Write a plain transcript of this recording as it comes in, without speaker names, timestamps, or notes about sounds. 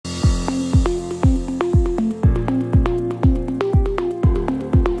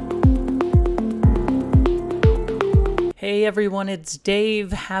Hey everyone, it's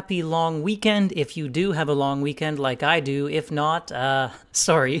Dave. Happy long weekend if you do have a long weekend like I do. If not,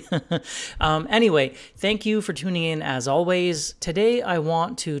 sorry. Anyway, thank you for tuning in as always. Today I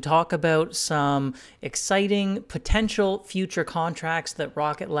want to talk about some exciting potential future contracts that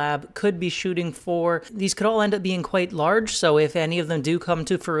Rocket Lab could be shooting for. These could all end up being quite large, so if any of them do come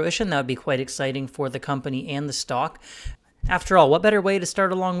to fruition, that would be quite exciting for the company and the stock. After all, what better way to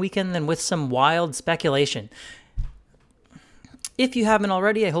start a long weekend than with some wild speculation? If you haven't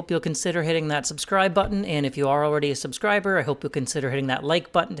already, I hope you'll consider hitting that subscribe button, and if you are already a subscriber, I hope you'll consider hitting that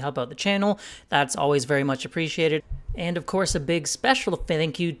like button to help out the channel. That's always very much appreciated. And of course, a big special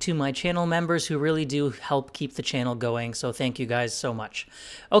thank you to my channel members who really do help keep the channel going, so thank you guys so much.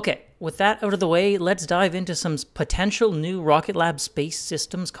 Okay, with that out of the way, let's dive into some potential new Rocket Lab Space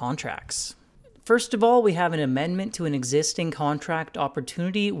Systems contracts. First of all, we have an amendment to an existing contract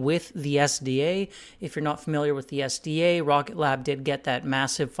opportunity with the SDA. If you're not familiar with the SDA, Rocket Lab did get that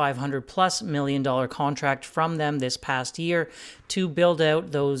massive $500+ million contract from them this past year to build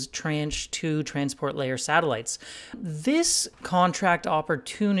out those Tranche 2 transport layer satellites. This contract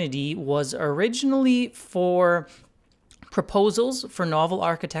opportunity was originally for proposals for novel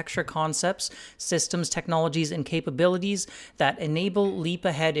architecture concepts, systems, technologies, and capabilities that enable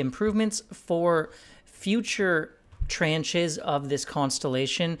leap-ahead improvements for future tranches of this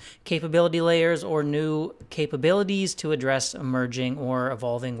constellation, capability layers, or new capabilities to address emerging or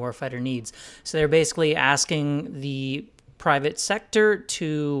evolving warfighter needs. So they're basically asking the private sector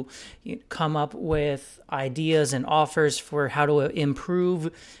to come up with ideas and offers for how to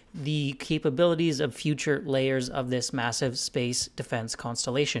improve the capabilities of future layers of this massive space defense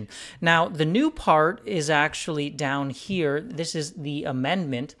constellation. Now, the new part is actually down here. This is the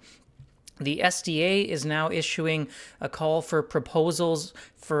amendment. The SDA is now issuing a call for proposals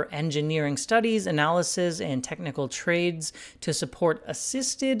for engineering studies, analysis, and technical trades to support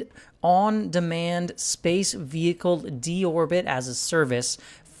assisted on-demand space vehicle deorbit as a service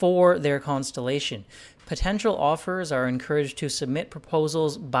for their constellation. Potential offers are encouraged to submit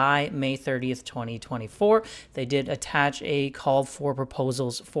proposals by May 30th, 2024. They did attach a call for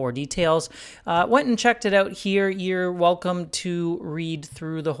proposals for details. Went and checked it out here. You're welcome to read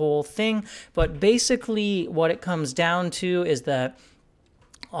through the whole thing. But basically what it comes down to is that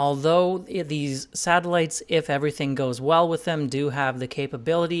although these satellites, if everything goes well with them, do have the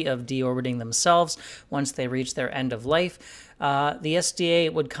capability of deorbiting themselves once they reach their end of life, the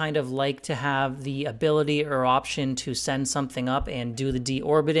SDA would kind of like to have the ability or option to send something up and do the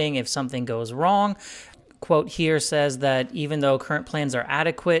deorbiting if something goes wrong. Quote here says that even though current plans are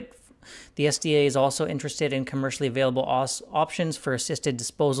adequate, the SDA is also interested in commercially available options for assisted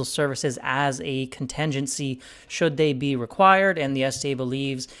disposal services as a contingency should they be required, and the SDA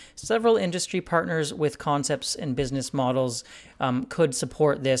believes several industry partners with concepts and business models could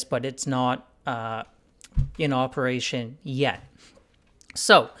support this, but it's not in operation yet.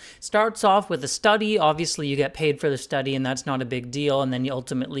 So, starts off with a study. Obviously, you get paid for the study, and that's not a big deal. And then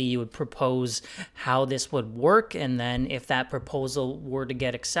ultimately, you would propose how this would work. And then if that proposal were to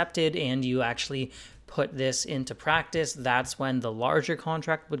get accepted and you actually put this into practice, that's when the larger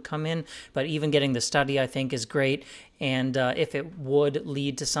contract would come in. But even getting the study, I think, is great. And if it would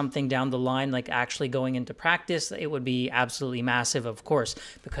lead to something down the line, like actually going into practice, it would be absolutely massive, of course,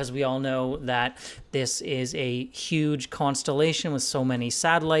 because we all know that this is a huge constellation with so many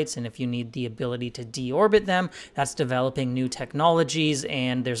satellites. And if you need the ability to deorbit them, that's developing new technologies,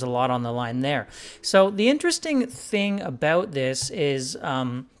 and there's a lot on the line there. So the interesting thing about this is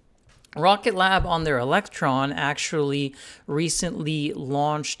Rocket Lab on their Electron actually recently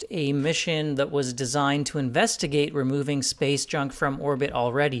launched a mission that was designed to investigate removing space junk from orbit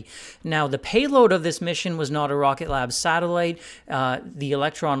already. Now, the payload of this mission was not a Rocket Lab satellite. The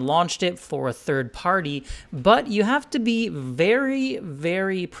Electron launched it for a third party, but you have to be very,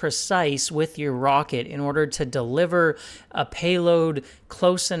 very precise with your rocket in order to deliver a payload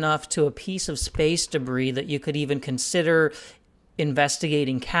close enough to a piece of space debris that you could even consider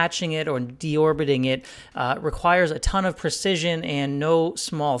investigating catching it or deorbiting it. Requires a ton of precision and no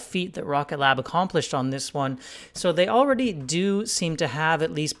small feat that Rocket Lab accomplished on this one. So they already do seem to have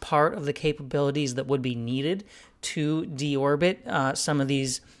at least part of the capabilities that would be needed to deorbit some of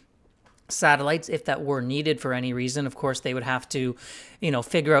these satellites if that were needed for any reason. Of course, they would have to,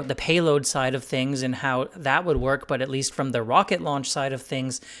 figure out the payload side of things and how that would work, but at least from the rocket launch side of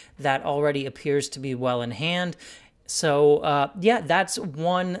things, that already appears to be well in hand. So, yeah, that's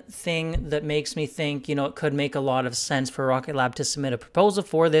one thing that makes me think, it could make a lot of sense for Rocket Lab to submit a proposal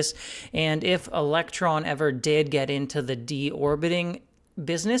for this. And if Electron ever did get into the deorbiting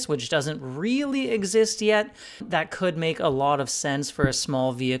business, which doesn't really exist yet. That could make a lot of sense for a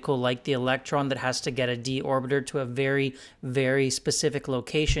small vehicle like the Electron that has to get a deorbiter to a very, very specific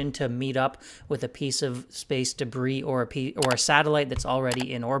location to meet up with a piece of space debris or a satellite that's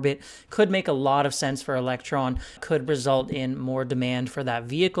already in orbit. Could make a lot of sense for Electron, could result in more demand for that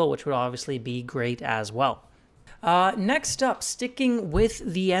vehicle, which would obviously be great as well. Next up, sticking with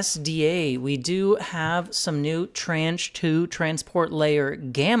the SDA, we do have some new Tranche 2 Transport Layer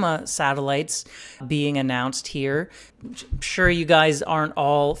Gamma satellites being announced here. I'm sure you guys aren't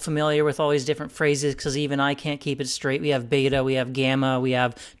all familiar with all these different phrases because even I can't keep it straight. We have beta, we have gamma, we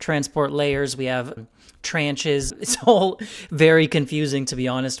have transport layers, we have tranches. It's all very confusing, to be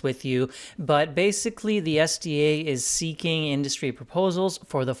honest with you. But basically, the SDA is seeking industry proposals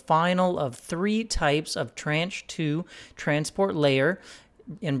for the final of 3 types of Tranche 2 Transport Layer,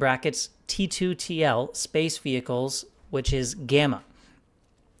 in brackets T2TL, space vehicles, which is Gamma.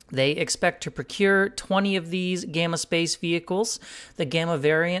 They expect to procure 20 of these Gamma space vehicles. The Gamma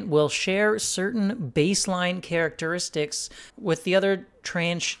variant will share certain baseline characteristics with the other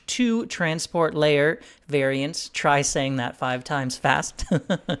Tranche 2 Transport Layer variants, try saying that 5 times fast,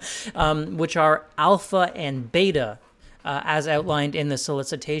 which are Alpha and Beta, as outlined in the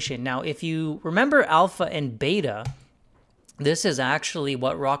solicitation. Now, if you remember Alpha and Beta, this is actually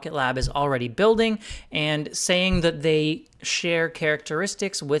what Rocket Lab is already building, and saying that they share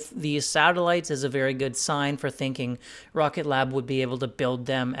characteristics with these satellites is a very good sign for thinking Rocket Lab would be able to build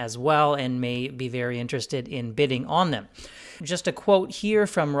them as well and may be very interested in bidding on them. Just a quote here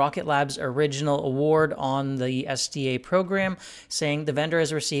from Rocket Lab's original award on the SDA program, saying the vendor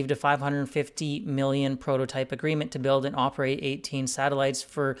has received a $550 million prototype agreement to build and operate 18 satellites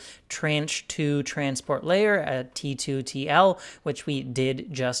for Tranche 2 Transport Layer at T2TL, which we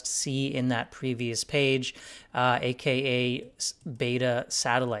did just see in that previous page, aka beta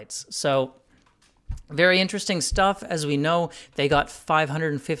satellites. So very interesting stuff. As we know, they got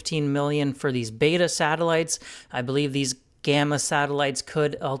 $515 million for these beta satellites. I believe these Gamma satellites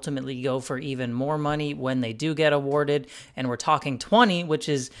could ultimately go for even more money when they do get awarded, and we're talking 20, which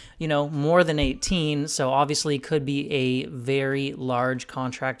is, you know, more than 18, so obviously could be a very large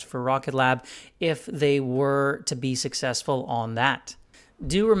contract for Rocket Lab if they were to be successful on that.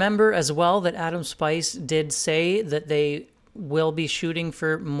 Do remember as well that Adam Spice did say that they will be shooting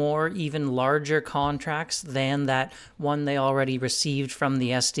for more, even larger contracts than that one they already received from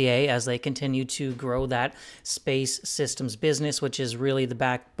the SDA as they continue to grow that space systems business, which is really the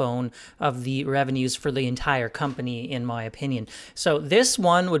backbone of the revenues for the entire company, in my opinion. So this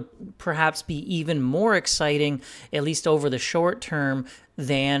one would perhaps be even more exciting, at least over the short term,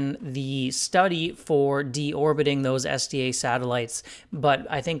 than the study for deorbiting those SDA satellites. But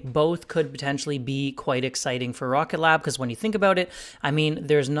I think both could potentially be quite exciting for Rocket Lab, because when you think about it, I mean,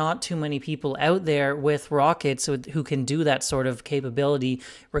 there's not too many people out there with rockets who can do that sort of capability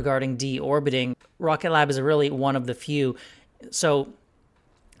regarding deorbiting. Rocket Lab is really one of the few. So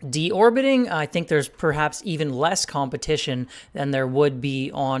deorbiting, I think there's perhaps even less competition than there would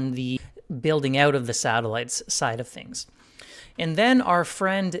be on the building out of the satellites side of things. And then our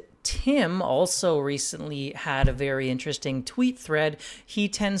friend Tim also recently had a very interesting tweet thread. He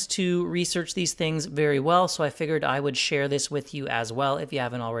tends to research these things very well, so I figured I would share this with you as well if you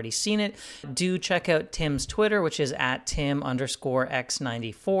haven't already seen it. Do check out Tim's Twitter, which is at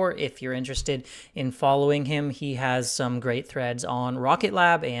Tim_X94 if you're interested in following him. He has some great threads on Rocket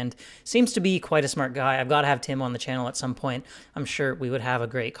Lab and seems to be quite a smart guy. I've got to have Tim on the channel at some point. I'm sure we would have a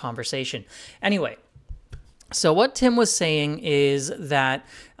great conversation. Anyway, so what Tim was saying is that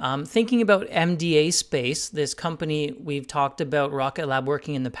thinking about MDA Space, this company we've talked about Rocket Lab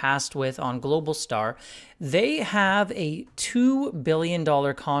working in the past with on Globalstar, they have a $2 billion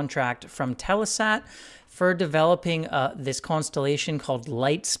contract from Telesat for developing this constellation called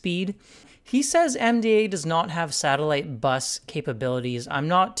Lightspeed. He says MDA does not have satellite bus capabilities. I'm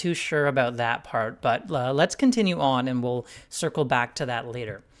not too sure about that part, but let's continue on and we'll circle back to that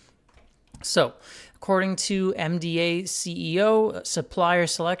later. So, according to MDA CEO, supplier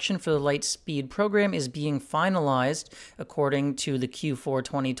selection for the Lightspeed program is being finalized according to the Q4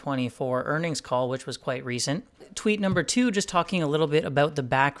 2024 earnings call, which was quite recent. Tweet number 2, just talking a little bit about the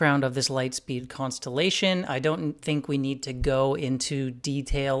background of this Lightspeed constellation. I don't think we need to go into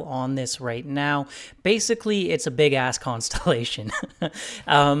detail on this right now. Basically, it's a big-ass constellation.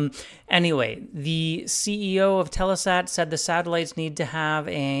 Anyway, the CEO of Telesat said the satellites need to have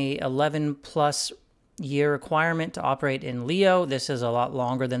a 11+ year requirement to operate in LEO. This is a lot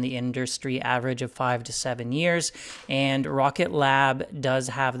longer than the industry average of 5 to 7 years, and Rocket Lab does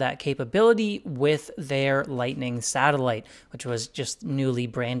have that capability with their Lightning satellite, which was just newly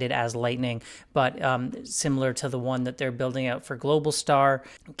branded as Lightning, but similar to the one that they're building out for Globalstar,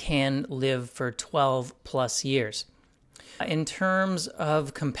 can live for 12 plus years. In terms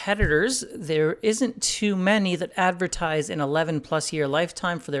of competitors, there isn't too many that advertise an 11 plus year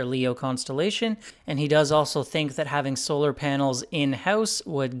lifetime for their LEO constellation, and he does also think that having solar panels in-house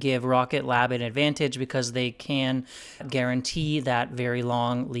would give Rocket Lab an advantage because they can guarantee that very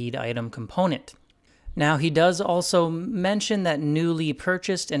long lead item component. Now, he does also mention that newly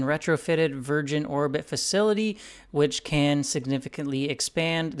purchased and retrofitted Virgin Orbit facility, which can significantly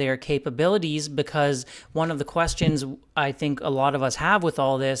expand their capabilities, because one of the questions I think a lot of us have with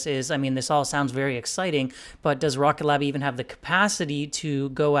all this is, I mean, this all sounds very exciting, but does Rocket Lab even have the capacity to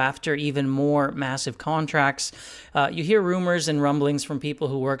go after even more massive contracts? You hear rumors and rumblings from people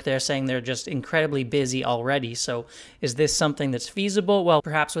who work there saying they're just incredibly busy already. So is this something that's feasible? Well,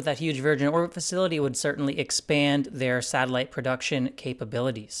 perhaps with that huge Virgin Orbit facility, it would certainly expand their satellite production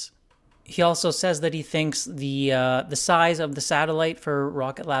capabilities. He also says that he thinks the size of the satellite for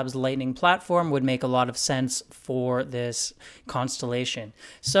Rocket Lab's Lightning platform would make a lot of sense for this constellation.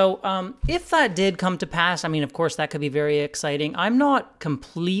 So if that did come to pass, I mean, of course, that could be very exciting. I'm not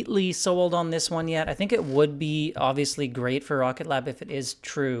completely sold on this one yet. I think it would be obviously great for Rocket Lab if it is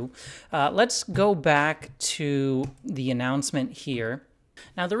true. Let's go back to the announcement here.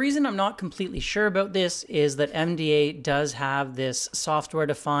 Now, the reason I'm not completely sure about this is that MDA does have this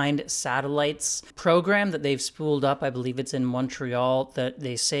software-defined satellites program that they've spooled up. I believe it's in Montreal, that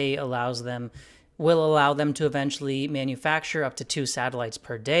they say will allow them to eventually manufacture up to 2 satellites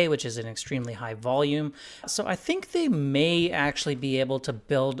per day, which is an extremely high volume. So I think they may actually be able to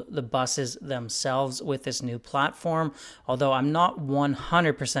build the buses themselves with this new platform, although I'm not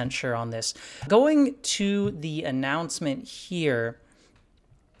 100% sure on this. Going to the announcement here,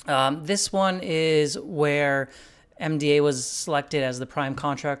 this one is where MDA was selected as the prime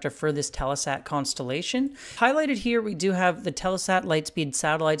contractor for this Telesat constellation. Highlighted here, we do have the Telesat Lightspeed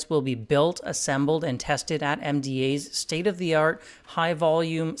satellites will be built, assembled, and tested at MDA's state-of-the-art,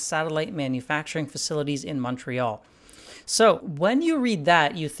 high-volume satellite manufacturing facilities in Montreal. So when you read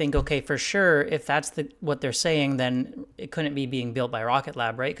that, you think, okay, for sure, if that's what they're saying, then it couldn't be being built by Rocket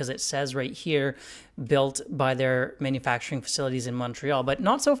Lab, right? Because it says right here, built by their manufacturing facilities in Montreal. But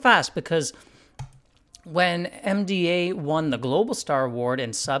not so fast, because when MDA won the Globalstar Award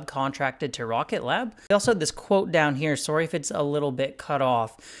and subcontracted to Rocket Lab, they also had this quote down here. Sorry if it's a little bit cut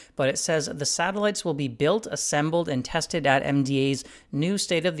off, but it says, the satellites will be built, assembled, and tested at MDA's new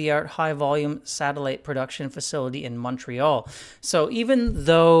state-of-the-art high-volume satellite production facility in Montreal. So even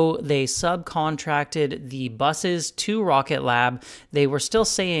though they subcontracted the buses to Rocket Lab, they were still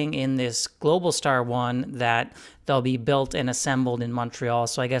saying in this Globalstar one that they'll be built and assembled in Montreal.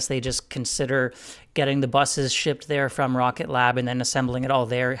 So I guess they just consider getting the buses shipped there from Rocket Lab and then assembling it all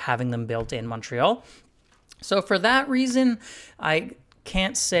there, having them built in Montreal. So for that reason, I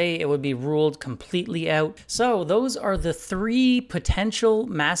can't say it would be ruled completely out. So those are the 3 potential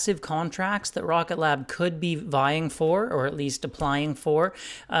massive contracts that Rocket Lab could be vying for, or at least applying for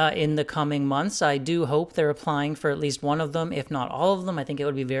in the coming months. I do hope they're applying for at least one of them, if not all of them. I think it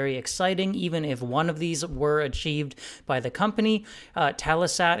would be very exciting, even if one of these were achieved by the company.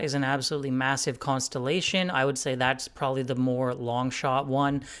 Telesat is an absolutely massive constellation. I would say that's probably the more long shot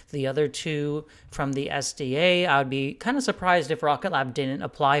one. The other 2 from the SDA, I would be kind of surprised if Rocket Lab didn't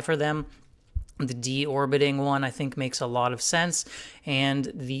apply for them. The deorbiting one, I think, makes a lot of sense.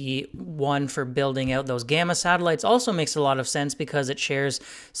 And the one for building out those Gamma satellites also makes a lot of sense because it shares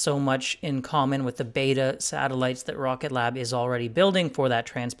so much in common with the beta satellites that Rocket Lab is already building for that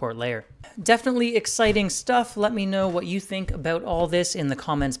transport layer. Definitely exciting stuff. Let me know what you think about all this in the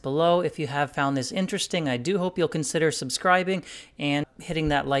comments below. If you have found this interesting, I do hope you'll consider subscribing and hitting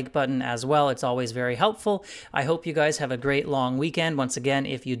that like button as well. It's always very helpful. I hope you guys have a great long weekend. Once again,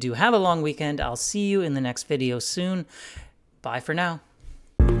 if you do have a long weekend, I'll see you in the next video soon. Bye for now.